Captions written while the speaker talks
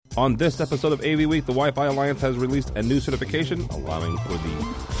On this episode of AVWeek, the Wi-Fi Alliance has released a new certification allowing for the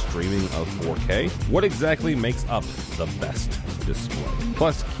streaming of 4K. What exactly makes up the best display?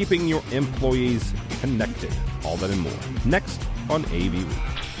 Plus, keeping your employees connected. All that and more. Next on AVWeek.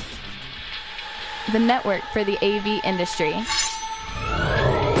 The network for the AV industry.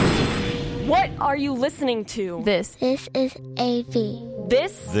 What are you listening to? This is AV.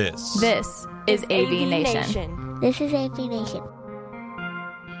 This is AV Nation. This is AV Nation.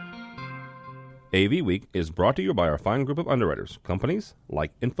 AVWeek is brought to you by our fine group of underwriters, companies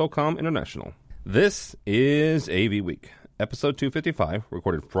like Infocom International. This is AVWeek, episode 255,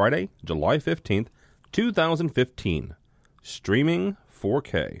 recorded Friday, July 15th, 2015. Streaming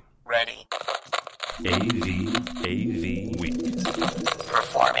 4K. Ready. AV Week.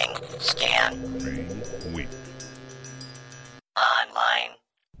 Performing scan. Week. Online.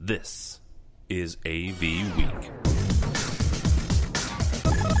 This is AV Week.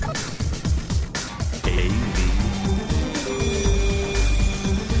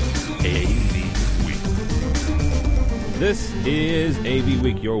 AV Week. This is AV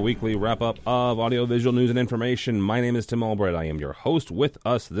Week, your weekly wrap-up of audiovisual news and information. My name is Tim Albright. I am your host. With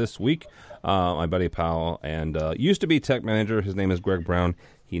us this week, my buddy Powell, and used to be tech manager. His name is Greg Brown.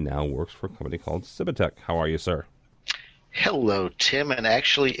 He now works for a company called Cibitech. How are you, sir? Hello, Tim, and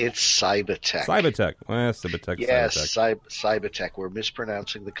actually it's Cibitech. Cibitech. Cibitech. Yes, Cibitech. Cibitech. We're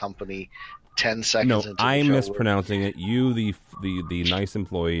mispronouncing the company 10 seconds into the I'm show. mispronouncing it. You, the nice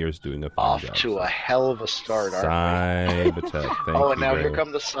employee, is doing a fine Off job. to a hell of a start, aren't we? Cibitech. Thank Oh, you, and now Greg. here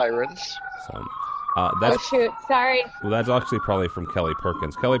come the sirens. So, Oh, that's, shoot. Sorry. well, that's actually probably from Kelly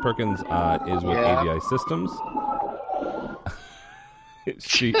Perkins. Kelly Perkins is with Yeah. AVI Systems.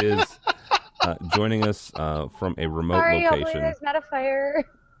 She is joining us from a remote Sorry, hopefully location. there's not a fire.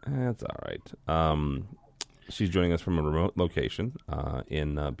 That's all right. She's joining us from a remote location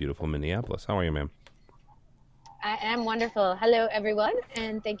in beautiful Minneapolis. How are you, ma'am? I am wonderful. Hello, everyone,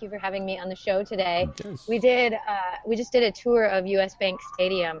 and thank you for having me on the show today. Yes. We just did a tour of US Bank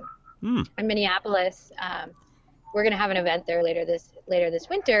Stadium in Minneapolis. We're going to have an event there later this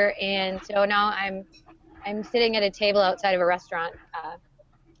winter, and so now I'm sitting at a table outside of a restaurant,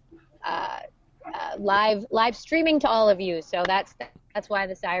 live streaming to all of you. So that's why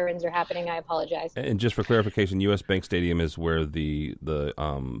the sirens are happening. I apologize. And just for clarification, US Bank Stadium is where the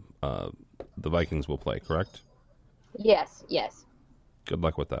Vikings will play, correct? Yes. Good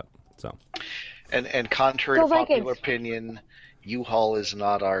luck with that. So, And contrary Go to popular Vikings. opinion, U-Haul is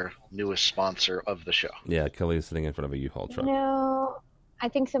not our newest sponsor of the show. yeah, Kelly is sitting in front of a U-Haul truck. No, I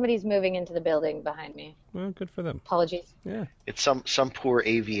think somebody's moving into the building behind me. Well, good for them. Apologies. Yeah. It's some poor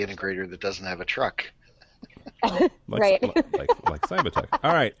AV integrator that doesn't have a truck. Like, Right. like Cibitech.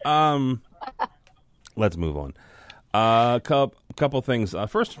 All right. Let's move on. Couple things.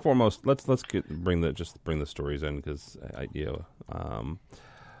 First and foremost, let's bring the stories in because let's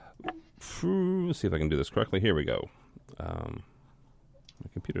see if I can do this correctly. Here we go. My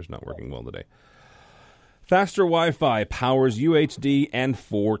computer's not working well today. Faster Wi-Fi powers UHD and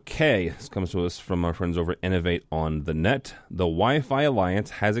 4K. This comes to us from our friends over at Innovate on the Net. The Wi-Fi Alliance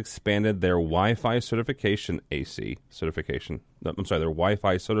has expanded their Wi-Fi certification their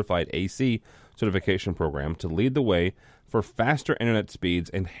Wi-Fi certified AC certification program to lead the way for faster internet speeds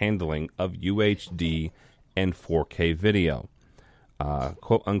and handling of UHD and 4K video.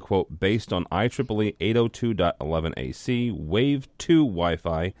 Quote unquote, based on IEEE 802.11ac, Wave 2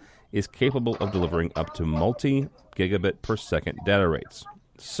 Wi-Fi is capable of delivering up to multi-gigabit per second data rates.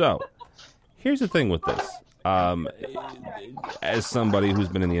 So, here's the thing with this. As somebody who's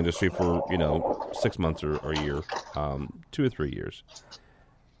been in the industry for, 6 months or a year, 2 or 3 years,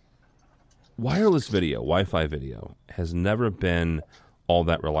 wireless video, Wi-Fi video, has never been all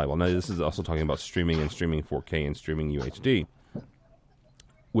that reliable. Now, this is also talking about streaming and streaming 4K and streaming UHD.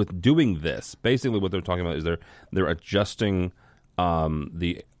 With doing this, basically what they're talking about is they're adjusting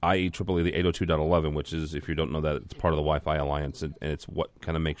the IEEE, the 802.11, which is, if you don't know that, it's part of the Wi-Fi Alliance, and it's what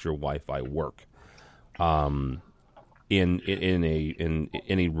kind of makes your Wi-Fi work in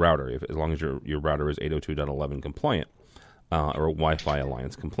any router, as long as your router is 802.11 compliant or Wi-Fi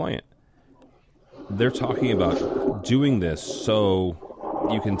Alliance compliant. They're talking about doing this so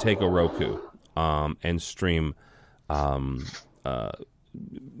you can take a Roku and stream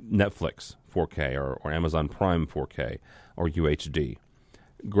Netflix 4K or Amazon Prime 4K or UHD.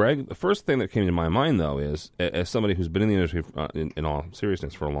 Greg, the first thing that came to my mind, though, is, as somebody who's been in the industry in all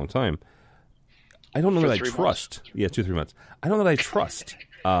seriousness for a long time, I don't know that I trust. Yeah, 2-3 months. I don't know that I trust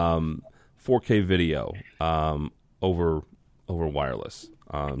 4K video over wireless.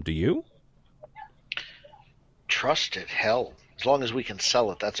 Do you? Trust it, hell. As long as we can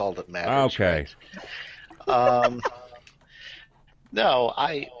sell it, that's all that matters. Okay. Right? No,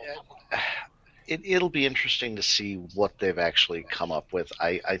 it'll be interesting to see what they've actually come up with.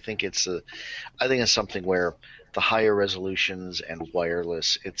 I think it's something where the higher resolutions and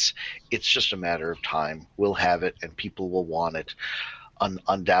wireless, it's just a matter of time. We'll have it, and people will want it.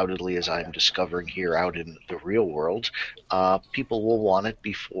 Undoubtedly, as I'm discovering here out in the real world, people will want it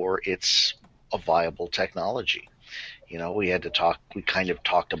before it's a viable technology. We kind of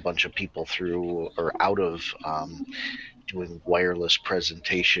talked a bunch of people through or out of doing wireless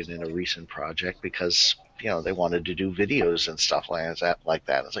presentation in a recent project because, they wanted to do videos and stuff like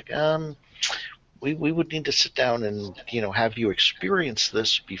that. It's like, we would need to sit down and, have you experience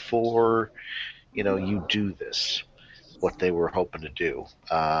this before, you do this. What they were hoping to do.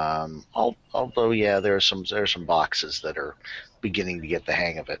 Although, yeah, there are some boxes that are beginning to get the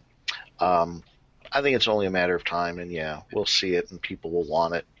hang of it. I think it's only a matter of time, and yeah, we'll see it, and people will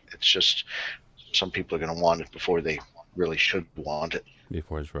want it. It's just some people are going to want it before they really should want it.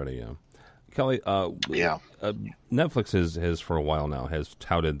 Before it's ready, yeah. Kelly, Netflix has for a while now has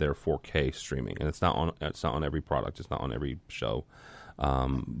touted their 4K streaming, and it's not on every product, it's not on every show.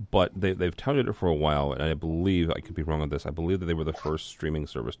 But they've touted it for a while, and I believe, I could be wrong on this, I believe that they were the first streaming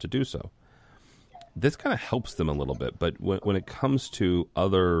service to do so. This kind of helps them a little bit, but when it comes to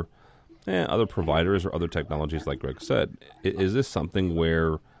other providers or other technologies, like Greg said, is this something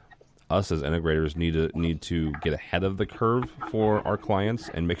where us as integrators need to get ahead of the curve for our clients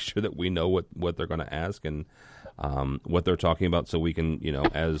and make sure that we know what they're going to ask and what they're talking about, so we can,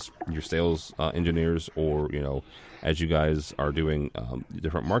 as your sales engineers or, as you guys are doing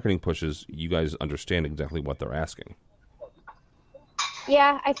different marketing pushes, you guys understand exactly what they're asking?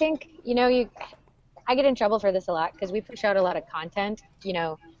 Yeah, I think, I get in trouble for this a lot because we push out a lot of content,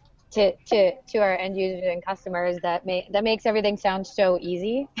 to our end users and customers that makes everything sound so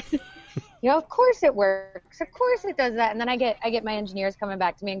easy. Of course it works. Of course it does that. And then I get my engineers coming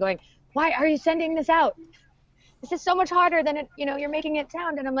back to me and going, why are you sending this out? This is so much harder than you're making it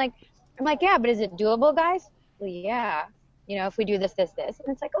sound. And I'm like, yeah, but is it doable, guys? Well, yeah. If we do this. And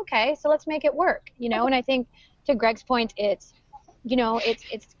it's like, okay, so let's make it work, And I think to Greg's point, it's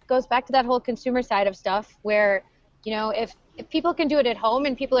goes back to that whole consumer side of stuff where, if people can do it at home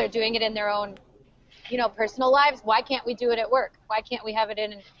and people are doing it in their own, personal lives, why can't we do it at work? Why can't we have it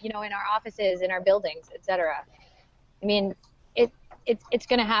in our offices, in our buildings, et cetera? I mean, it's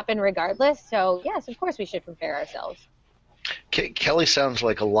going to happen regardless. So yes, of course we should prepare ourselves. Kelly sounds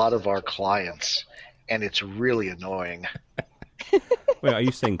like a lot of our clients, and it's really annoying. Wait, are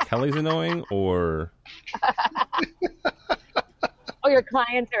you saying Kelly's annoying, or? Oh, your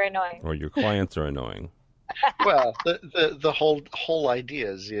clients are annoying. Or your clients are annoying. Well, the whole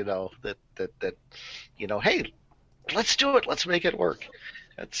idea is, that hey, let's do it. Let's make it work.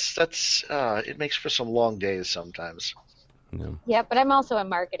 That's it makes for some long days sometimes. Yeah, but I'm also in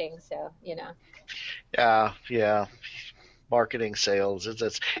marketing, so Yeah. Marketing, sales.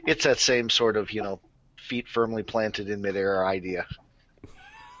 It's that same sort of feet firmly planted in midair idea.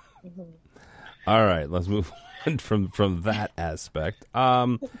 Mm-hmm. All right, let's move on from that aspect.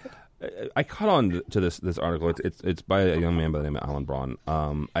 I caught on to this article. It's by a young man by the name of Alan Braun.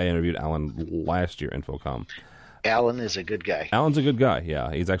 I interviewed Alan last year in Infocom. Alan is a good guy. Alan's a good guy,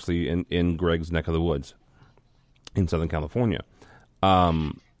 yeah. He's actually in Greg's neck of the woods in Southern California.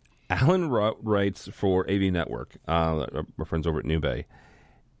 Alan writes for AV Network, our friends over at New Bay,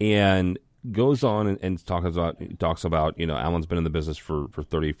 and goes on and talks about Alan's been in the business for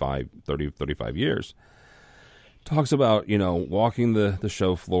 35 years. Talks about walking the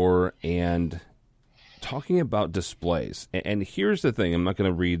show floor and talking about displays. And here's the thing: I'm not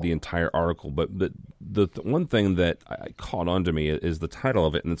going to read the entire article, but the one thing that I caught on to me is the title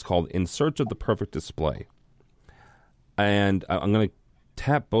of it, and it's called "In Search of the Perfect Display." And I'm going to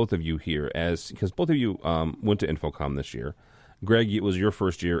tap both of you here because both of you went to Infocom this year. Greg, it was your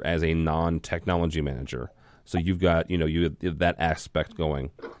first year as a non-technology manager, so you've got you have that aspect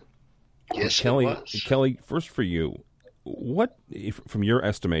going. Yes, Kelly, first for you, what, from your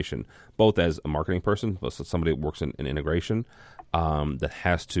estimation, both as a marketing person, plus somebody that works in integration, that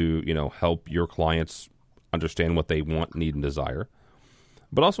has to help your clients understand what they want, need, and desire,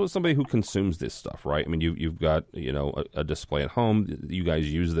 but also as somebody who consumes this stuff, right? I mean, you've got a display at home. You guys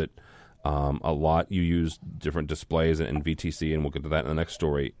use it a lot. You use different displays and VTC, and we'll get to that in the next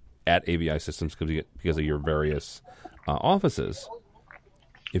story, at AVI Systems because of your various offices.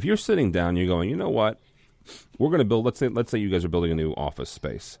 If you're sitting down, you're going, you know what? We're going to build. Let's say you guys are building a new office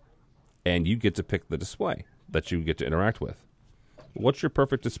space, and you get to pick the display that you get to interact with. What's your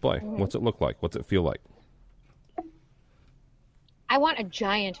perfect display? What's it look like? What's it feel like? I want a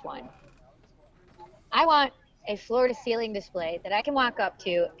giant one. I want a floor-to-ceiling display that I can walk up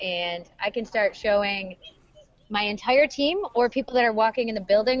to and I can start showing my entire team or people that are walking in the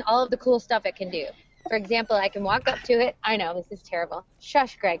building all of the cool stuff it can do. For example, I can walk up to it. I know, this is terrible.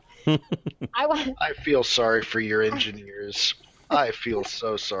 Shush, Greg. I feel sorry for your engineers. I feel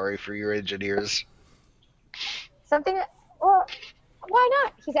so sorry for your engineers. Well, why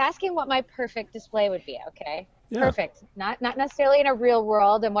not? He's asking what my perfect display would be, okay? Yeah. Perfect. Not necessarily in a real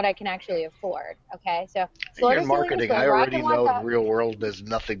world and what I can actually afford, okay? So You're marketing. I already know the real world has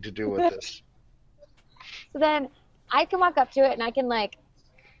nothing to do with this. So then I can walk up to it and I can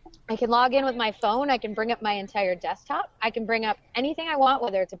log in with my phone. I can bring up my entire desktop. I can bring up anything I want,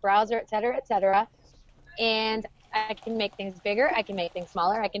 whether it's a browser, et cetera, and I can make things bigger. I can make things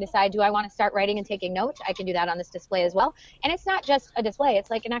smaller. I can decide, do I want to start writing and taking notes? I can do that on this display as well. And it's not just a display. It's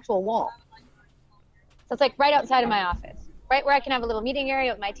like an actual wall. So it's like right outside of my office, right where I can have a little meeting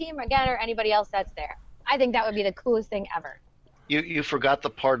area with my team again or anybody else that's there. I think that would be the coolest thing ever. You forgot the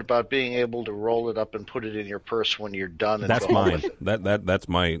part about being able to roll it up and put it in your purse when you're done. And That's mine. That's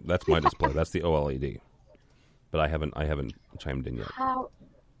my display. That's the OLED. But I haven't chimed in yet. How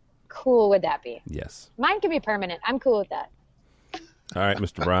cool would that be? Yes. Mine can be permanent. I'm cool with that. All right,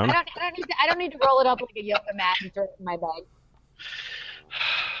 Mr. Brown. I don't need to roll it up like a yoga mat and throw it in my bag.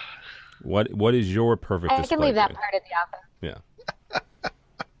 What is your perfect display? I can leave that part at the office.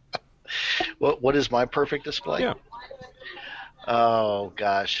 Yeah. What is my perfect display? Yeah. Oh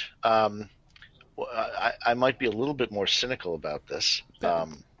gosh, I might be a little bit more cynical about this.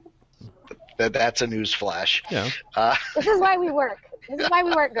 That's a news flash. Yeah. This is why we work. This is why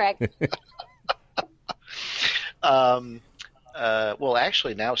we work, Greg. Well,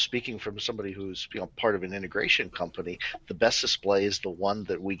 actually, now speaking from somebody who's part of an integration company, the best display is the one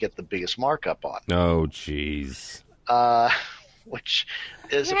that we get the biggest markup on. Oh, jeez. Which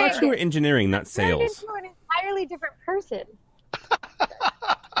is I thought you were engineering, not sales. You're an entirely different person.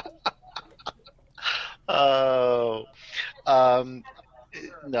 Oh,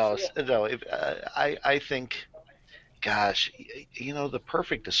 no. I think, gosh, the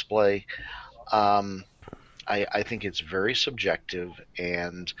perfect display. I think it's very subjective,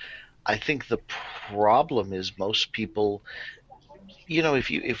 and I think the problem is most people,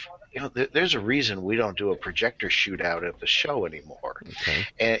 there's a reason we don't do a projector shootout at the show anymore. Okay.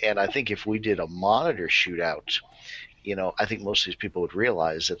 And I think if we did a monitor shootout, I think most of these people would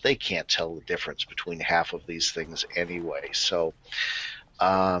realize that they can't tell the difference between half of these things anyway. So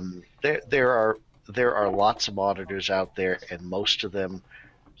there are lots of monitors out there, and most of them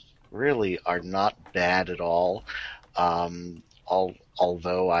really are not bad at all.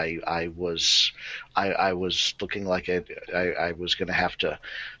 Although I was looking like I was going to have to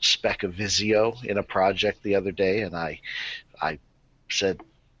spec a Vizio in a project the other day, and I said,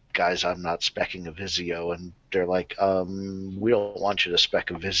 guys, I'm not specking a Vizio, and they're like, we don't want you to spec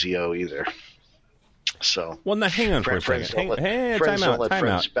a Vizio either. So, well, now hang on for a second. Time out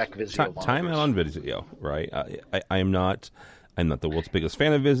on Vizio, right? I'm not the world's biggest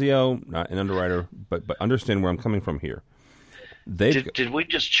fan of Vizio, not an underwriter, but understand where I'm coming from here. Did we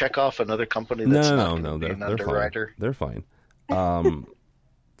just check off another company that's no, an underwriter? They're fine.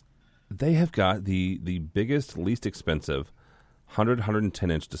 They have got the biggest, least expensive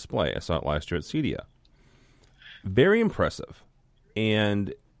 110-inch display. I saw it last year at CEDIA. Very impressive.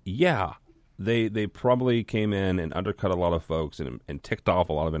 And, yeah, they probably came in and undercut a lot of folks and ticked off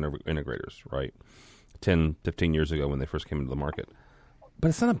a lot of integrators, right? 10, 15 years ago when they first came into the market. But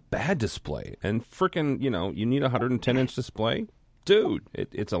it's not a bad display. And frickin', you need a 110-inch display? Dude,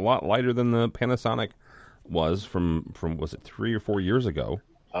 it's a lot lighter than the Panasonic was from was it 3 or 4 years ago?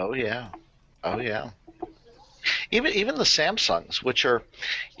 Oh, yeah. Even the Samsungs, which are,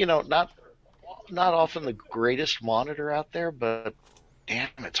 not often the greatest monitor out there, but damn,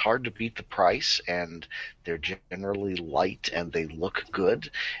 it's hard to beat the price, and they're generally light, and they look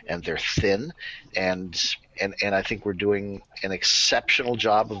good, and they're thin, and I think we're doing an exceptional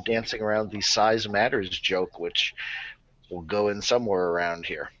job of dancing around the size matters joke, which will go in somewhere around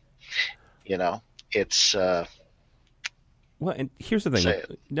here. It's well, and here's the thing.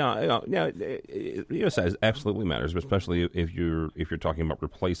 No, size absolutely matters, especially if you're talking about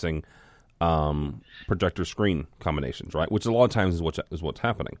replacing projector screen combinations, right? Which a lot of times is what's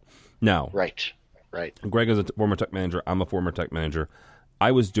happening. Now, right. Greg is a former tech manager. I'm a former tech manager.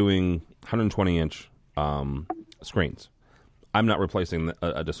 I was doing 120-inch screens. I'm not replacing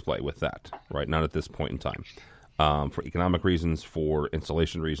a display with that, right? Not at this point in time. For economic reasons, for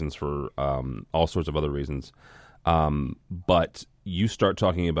installation reasons, for all sorts of other reasons. But you start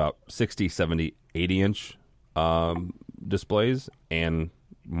talking about 60, 70, 80-inch displays and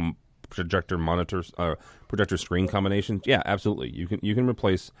projector monitors, projector screen combinations, yeah, absolutely. You can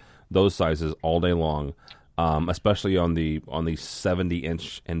replace those sizes all day long, especially on the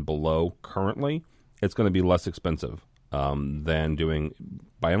 70-inch and below. Currently, it's going to be less expensive than doing,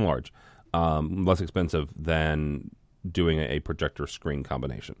 by and large, less expensive than doing a projector screen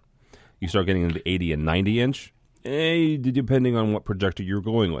combination. You start getting into the 80 and 90-inch, depending on what projector you're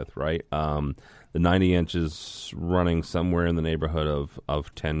going with, right? The 90-inch is running somewhere in the neighborhood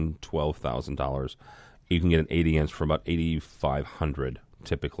of $10,000, $12,000. You can get an 80-inch for about $8,500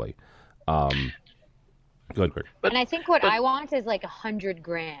 typically. Go ahead, Greg. And I think what I want is like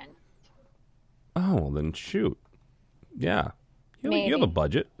 $100,000. Oh, then shoot. Yeah. You have a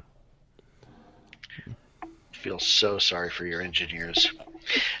budget. Feel so sorry for your engineers.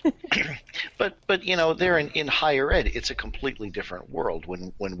 but they're in higher ed. It's a completely different world.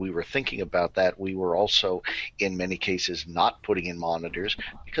 When we were thinking about that, we were also in many cases not putting in monitors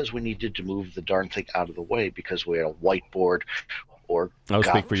because we needed to move the darn thing out of the way because we had a whiteboard or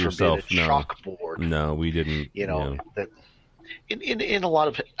speak for yourself. A chalkboard. No, we didn't. That. In a lot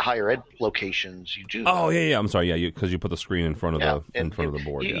of higher ed locations, you do. Oh yeah. I'm sorry. Yeah, because you put the screen in front of the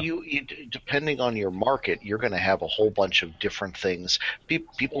board. You depending on your market, you're going to have a whole bunch of different things.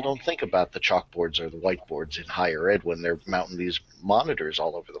 People don't think about the chalkboards or the whiteboards in higher ed when they're mounting these monitors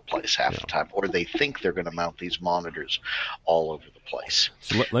all over the place half the time, or they think they're going to mount these monitors all over the place.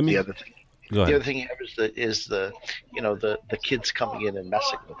 So let me. The other thing. The other thing you have is the kids coming in and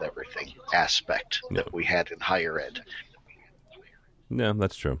messing with everything aspect that we had in higher ed. Yeah,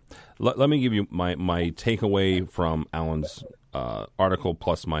 that's true. Let me give you my takeaway from Alan's article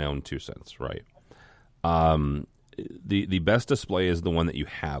plus my own 2 cents, right? The best display is the one that you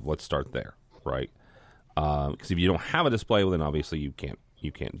have. Let's start there, right? Because if you don't have a display, well, then obviously you can't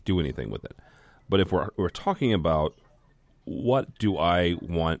do anything with it. But if we're talking about what do I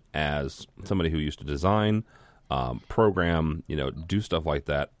want as somebody who used to design, program, do stuff like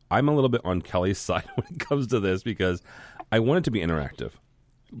that, I'm a little bit on Kelly's side when it comes to this because I want it to be interactive.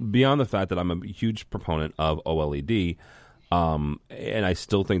 Beyond the fact that I'm a huge proponent of OLED, and I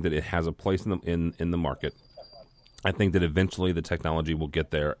still think that it has a place in the market. I think that eventually the technology will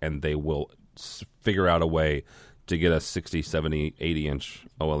get there, and they will figure out a way to get us 60, 70, 80-inch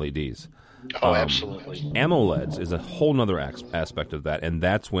OLEDs. Oh, absolutely. AMOLEDs is a whole other aspect of that, and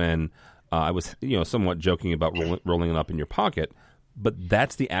that's when I was somewhat joking about rolling it up in your pocket. But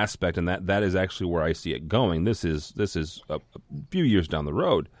that's the aspect, and that is actually where I see it going. This is a few years down the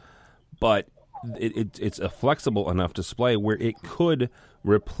road, but it's a flexible enough display where it could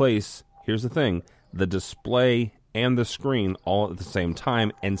replace. Here's the thing: the display and the screen all at the same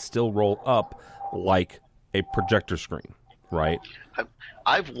time, and still roll up like a projector screen, right?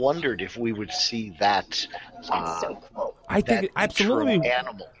 I've wondered if we would see that. That's so cool. I think absolutely.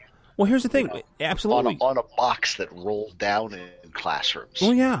 Animal. Well, here's the thing. Absolutely. On a box that rolled down in classrooms.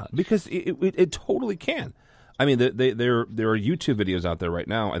 Well, yeah, because it totally can. I mean, there are YouTube videos out there right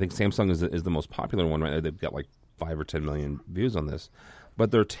now. I think Samsung is the most popular one right now. They've got like 5 or 10 million views on this.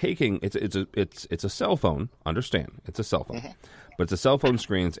 But they're taking it's a cell phone. Understand, it's a cell phone, but it's a cell phone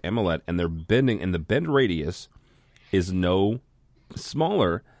screen. It's AMOLED, and they're bending, and the bend radius is no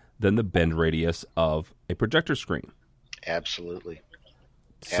smaller than the bend radius of a projector screen. Absolutely.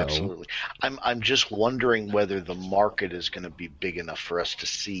 Absolutely. I'm just wondering whether the market is going to be big enough for us to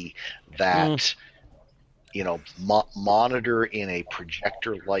see that, monitor in a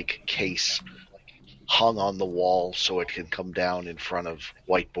projector-like case hung on the wall so it can come down in front of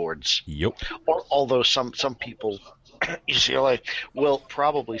whiteboards. Yep. Although some people, UCLA, will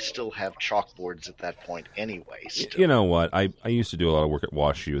probably still have chalkboards at that point anyway. Still. You know what? I used to do a lot of work at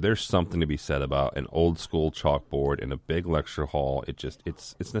WashU. There's something to be said about an old school chalkboard in a big lecture hall.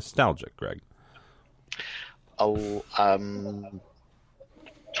 It's nostalgic, Greg. Talking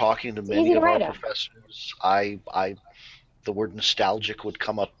to many of our professors, the word nostalgic would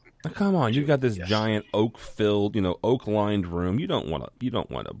come up. Come on, you got this giant oak-filled, oak-lined room. You don't want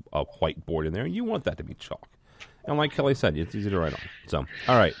a whiteboard in there. You want that to be chalk. And like Kelly said, it's easy to write on. So,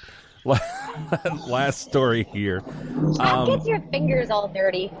 all right. Last story here. That gets your fingers all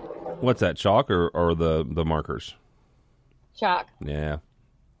dirty. What's that, chalk or the markers? Chalk. Yeah.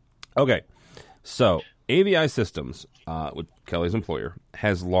 Okay. So, AVI Systems, with Kelly's employer,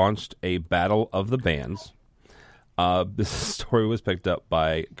 has launched a Battle of the Bands. This story was picked up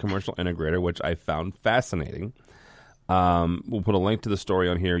by Commercial Integrator, which I found fascinating. We'll put a link to the story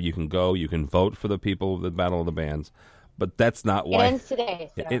on here. You can go. You can vote for the people of the Battle of the Bands. But that's not why. It ends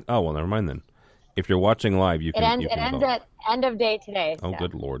today. So. Oh, well, never mind then. If you're watching live, you can It ends vote. at end of day today. Oh, so.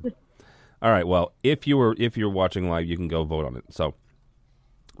 good Lord. All right. Well, if you're watching live, you can go vote on it. So,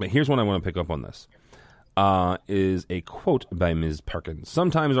 but here's one I want to pick up on this. Is a quote by Ms. Perkins.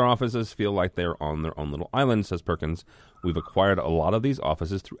 Sometimes our offices feel like they're on their own little island, says Perkins. We've acquired a lot of these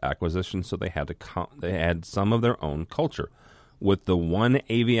offices through acquisition, so they had some of their own culture. With the One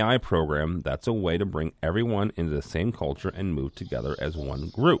AVI program, that's a way to bring everyone into the same culture and move together as one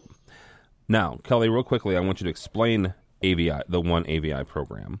group. Now, Kelly, real quickly, I want you to explain AVI, the One AVI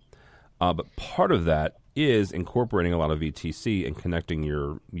program. But part of that is incorporating a lot of VTC and connecting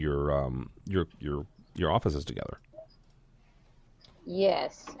your offices together.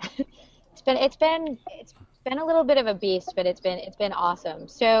 Yes, it's been a little bit of a beast, but it's been awesome.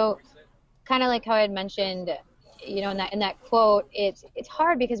 So, kind of like how I had mentioned, in that quote, it's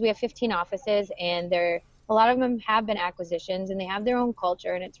hard because we have 15 offices, and a lot of them have been acquisitions, and they have their own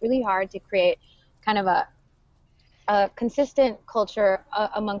culture, and it's really hard to create kind of a consistent culture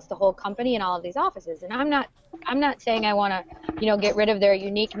amongst the whole company and all of these offices. And I'm not saying I want to, get rid of their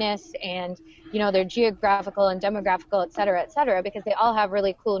uniqueness and, their geographical and demographical, et cetera, because they all have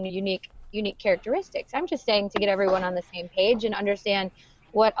really cool and unique characteristics. I'm just saying to get everyone on the same page and understand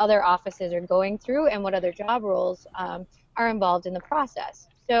what other offices are going through and what other job roles are involved in the process.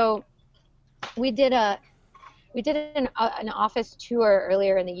 So we did an office tour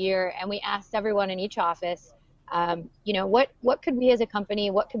earlier in the year, and we asked everyone in each office, what could we as a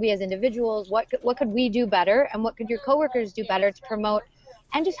company, what could we as individuals, what could we do better, and what could your coworkers do better to promote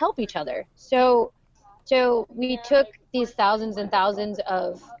and just help each other. So we took these thousands and thousands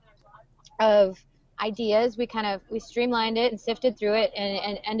of ideas, we streamlined it and sifted through it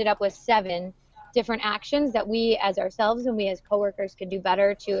and ended up with 7 different actions that we as ourselves and we as coworkers could do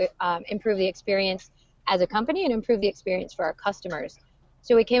better to improve the experience as a company and improve the experience for our customers.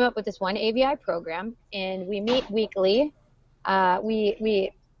 So we came up with this One AVI program, and we meet weekly.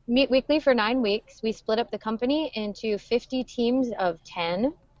 We meet weekly for 9 weeks. We split up the company into 50 teams of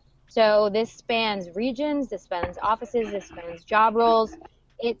 10. So this spans regions, this spans offices, this spans job roles.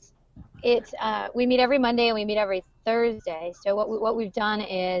 We meet every Monday and we meet every Thursday. So what we've done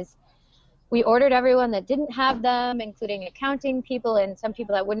is we ordered everyone that didn't have them, including accounting people and some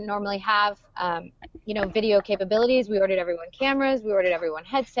people that wouldn't normally have, video capabilities. We ordered everyone cameras. We ordered everyone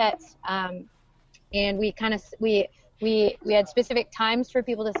headsets, and we had specific times for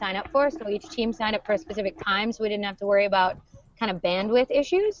people to sign up for. So each team signed up for a specific time, so we didn't have to worry about kind of bandwidth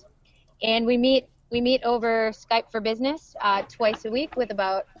issues. And we meet over Skype for Business twice a week with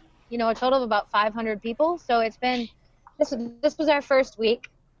about a total of about 500 people. So this was our first week.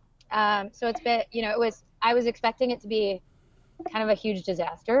 So it's been, I was expecting it to be kind of a huge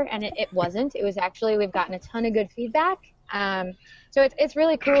disaster, and it wasn't. It was actually, we've gotten a ton of good feedback. So it's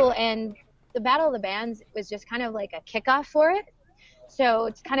really cool. And the Battle of the Bands was just kind of like a kickoff for it. So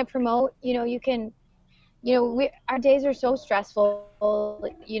it's kind of promote, our days are so stressful,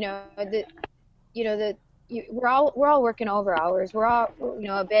 we're all working over hours. We're all,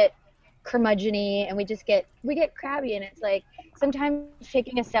 a bit curmudgeon-y, and we get crabby, and it's like sometimes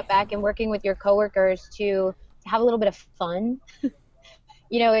taking a step back and working with your coworkers to have a little bit of fun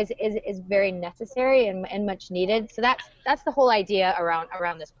is very necessary and much needed. So that's the whole idea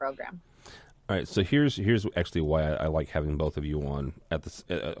around this program. All right, so here's actually why I like having both of you on at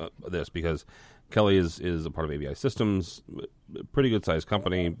this because Kelly is a part of AVI Systems, pretty good sized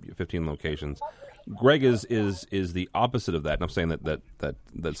company, 15 locations. Greg is the opposite of that, and I'm saying that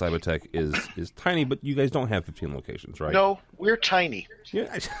Cybertech is tiny, but you guys don't have 15 locations, right? No, we're tiny.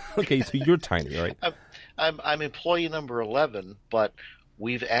 Yeah, okay, so you're tiny, right? I'm employee number 11, but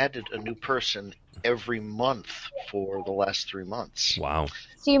we've added a new person every month for the last 3 months. Wow.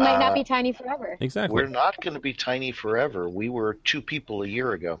 So you might not be tiny forever. Exactly. We're not going to be tiny forever. We were 2 people a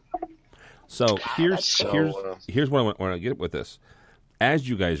year ago. So here's what I want to get with this. As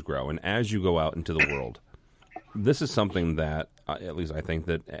you guys grow and as you go out into the world, this is something that, at least I think,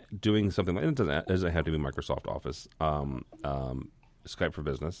 that doing something like it doesn't have to be Microsoft Office, Skype for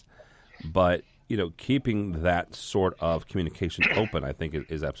Business, but keeping that sort of communication open, I think,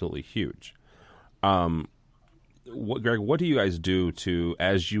 is absolutely huge. Greg, what do you guys do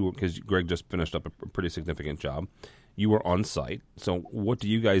because Greg just finished up a pretty significant job. You were on site, so what do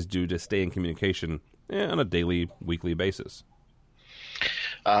you guys do to stay in communication on a daily, weekly basis?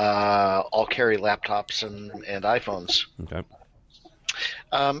 I'll carry laptops and iPhones. Okay.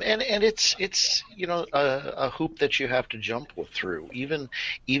 And it's a hoop that you have to jump through. Even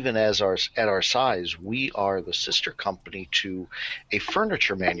at our size, we are the sister company to a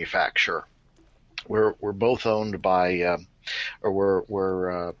furniture manufacturer. We're both owned by,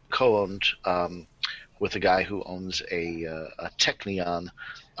 we're co-owned with a guy who owns a Technion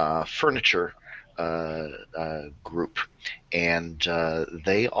furniture group, and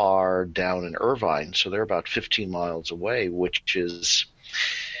they are down in Irvine, so they're about 15 miles away, which is,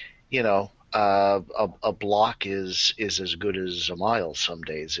 a block is as good as a mile some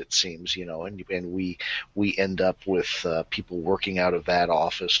days, it seems, and we end up with people working out of that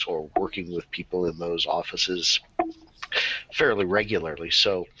office or working with people in those offices fairly regularly.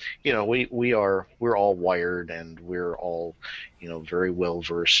 So, we're all wired, and we're all, very well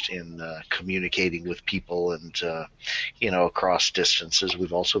versed in communicating with people and, across distances.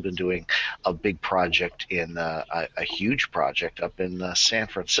 We've also been doing a big project a huge project up in San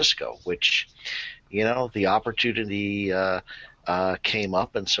Francisco, which, the opportunity came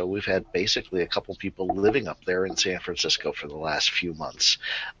up, and so we've had basically a couple people living up there in San Francisco for the last few months.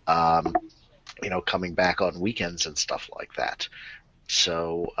 Coming back on weekends and stuff like that.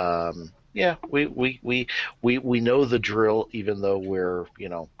 So, we know the drill, even though we're,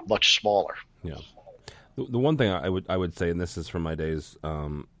 much smaller. Yeah. The one thing I would say, and this is from my days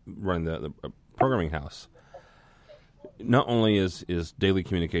running the programming house, not only is daily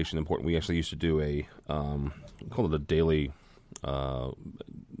communication important, we actually used to do we call it a daily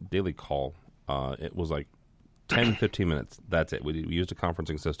call. It was like 10, 15 minutes. That's it. We used a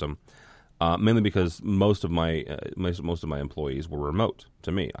conferencing system. Mainly because most of my employees were remote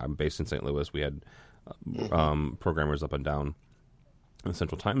to me. I'm based in St. Louis. We had programmers up and down in the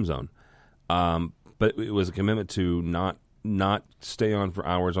Central Time Zone, but it was a commitment to not stay on for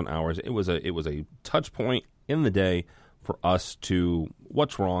hours on hours. It was a touch point in the day for us to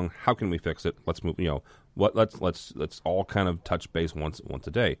what's wrong, how can we fix it? Let's move. Let's all kind of touch base once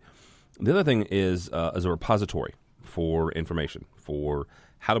a day. The other thing is a repository for information for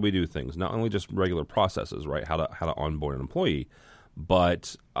how do we do things, not only just regular processes, right? How to onboard an employee,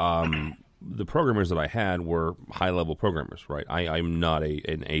 but the programmers that I had were high-level programmers, right? I'm not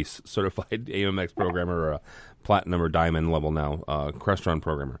an ACE certified AMX programmer or a platinum or diamond level now Crestron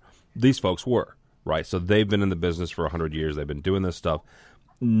programmer. These folks were, right? So they've been in the business for 100 years. They've been doing this stuff.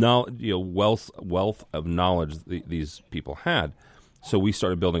 Wealth of knowledge these people had. So we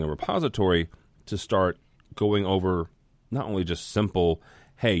started building a repository to start going over not only just simple,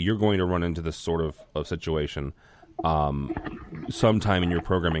 hey, you're going to run into this sort of situation sometime in your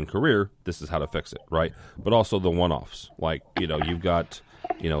programming career, this is how to fix it, right? But also the one-offs. Like, you've got,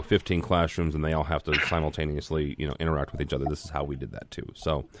 15 classrooms and they all have to simultaneously, interact with each other. This is how we did that too.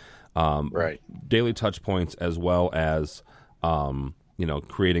 So right. Daily touch points as well as,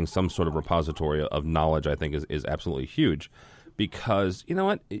 creating some sort of repository of knowledge, I think is absolutely huge because,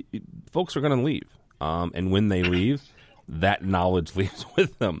 folks are going to leave. And when they leave, that knowledge leaves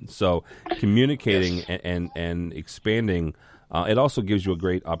with them. So communicating yes. and expanding, it also gives you a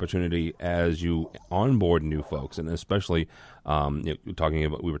great opportunity as you onboard new folks, and especially we were talking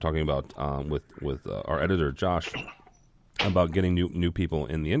about with our editor Josh about getting new people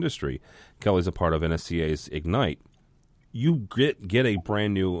in the industry. Kelly's a part of NSCA's Ignite. You get a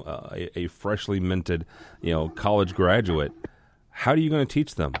brand new, a freshly minted, college graduate. How are you going to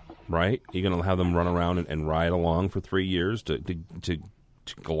teach them? Right? You're going to have them run around and ride along for 3 years to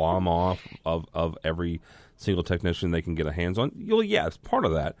glom off of every single technician they can get a hands on. Yeah, it's part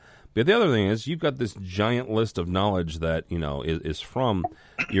of that. But the other thing is you've got this giant list of knowledge that is from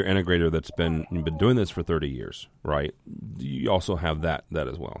your integrator that's been doing this for 30 years, right? You also have that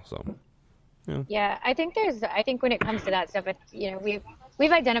as well. So, yeah, I think when it comes to that stuff,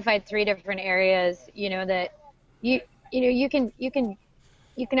 we've identified 3 different areas, that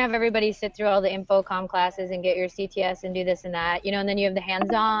you can have everybody sit through all the Infocom classes and get your CTS and do this and that, and then you have the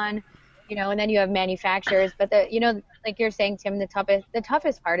hands-on, and then you have manufacturers. But like you're saying, Tim, the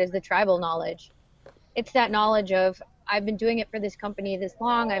toughest part is the tribal knowledge. It's that knowledge of I've been doing it for this company this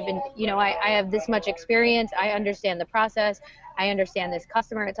long. I've been, I have this much experience. I understand the process. I understand this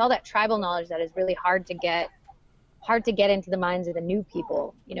customer. It's all that tribal knowledge that is really hard to get into the minds of the new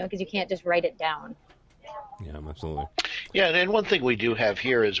people, because you can't just write it down. Yeah, absolutely. Yeah, and one thing we do have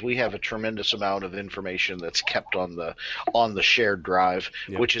here is we have a tremendous amount of information that's kept on the shared drive,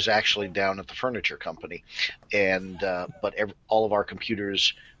 yep. which is actually down at the furniture company, and but all of our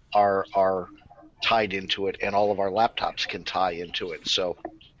computers are tied into it, and all of our laptops can tie into it. So,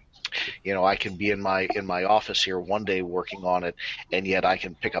 I can be in my office here one day working on it, and yet I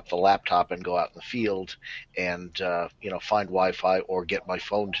can pick up the laptop and go out in the field and find Wi-Fi or get my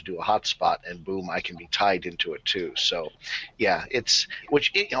phone to do a hotspot, and boom, I can be tied into it too. So, yeah, it's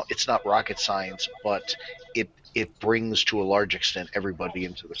not rocket science, but it brings to a large extent everybody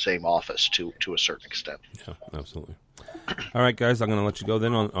into the same office to a certain extent. Yeah, absolutely. All right, guys, I'm going to let you go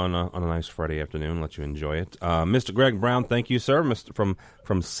then on a nice Friday afternoon. Let you enjoy it. Mr. Greg Brown, thank you, sir. From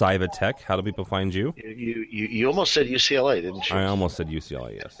Cyvatech. How do people find you? You almost said UCLA, didn't you? I almost said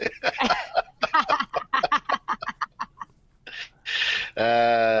UCLA. Yes.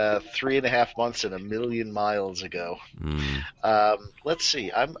 3.5 months and 1,000,000 miles ago. Let's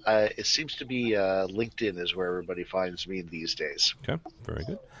see. It seems to be LinkedIn is where everybody finds me these days. Okay, very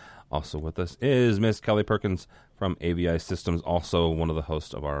good. Also with us is Miss Kelly Perkins from AVI Systems, also one of the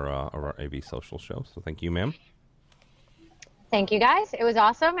hosts of our AV Social show. So thank you, ma'am. Thank you, guys. It was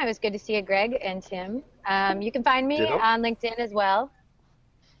awesome. It was good to see you, Greg and Tim. You can find me on LinkedIn as well,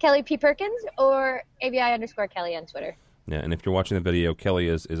 Kelly P. Perkins, or AVI_Kelly on Twitter. Yeah, and if you're watching the video, Kelly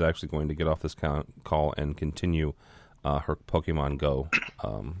is actually going to get off this call and continue her Pokemon Go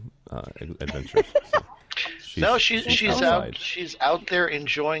adventures. So she's out there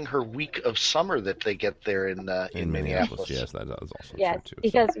enjoying her week of summer that they get there in Minneapolis. Yes, that is also true too.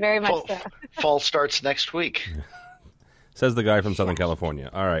 Yes, very much so. Fall starts next week. Says the guy from Southern California.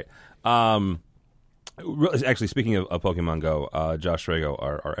 All right. Actually, speaking of Pokemon Go, Josh Schrago,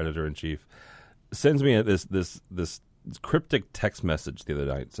 our editor-in-chief, sends me this cryptic text message the other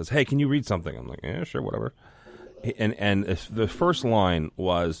night. It says, "Hey, can you read something?" I'm like, "Yeah, sure, whatever." And the first line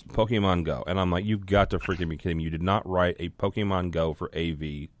was Pokemon Go, and I'm like, "You've got to freaking be kidding me! You did not write a Pokemon Go for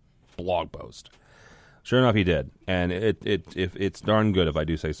AV blog post." Sure enough, he did, and it's darn good if I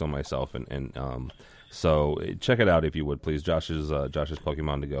do say so myself. And so check it out if you would, please. Josh's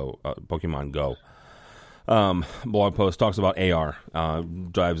Pokemon Go blog post talks about AR,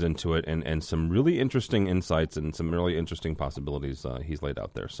 dives into it, and some really interesting insights and some really interesting possibilities he's laid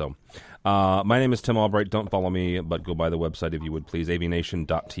out there. So my name is Tim Albright. Don't follow me, but go by the website if you would, please,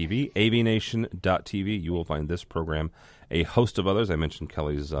 avnation.tv. avnation.tv. You will find this program, a host of others. I mentioned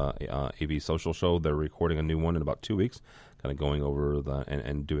Kelly's AV Social show. They're recording a new one in about 2 weeks, kind of going over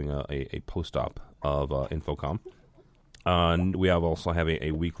and doing a post-op of Infocom. We also have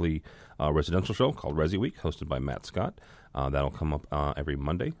a weekly residential show called AVWeek, hosted by Matt Scott. That'll come up every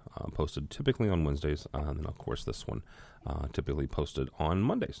Monday, posted typically on Wednesdays, and then, of course, this one typically posted on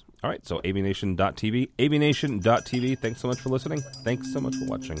Mondays. All right, so avnation.tv, avnation.tv. Thanks so much for listening. Thanks so much for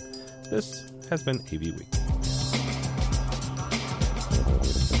watching. This has been AV Week.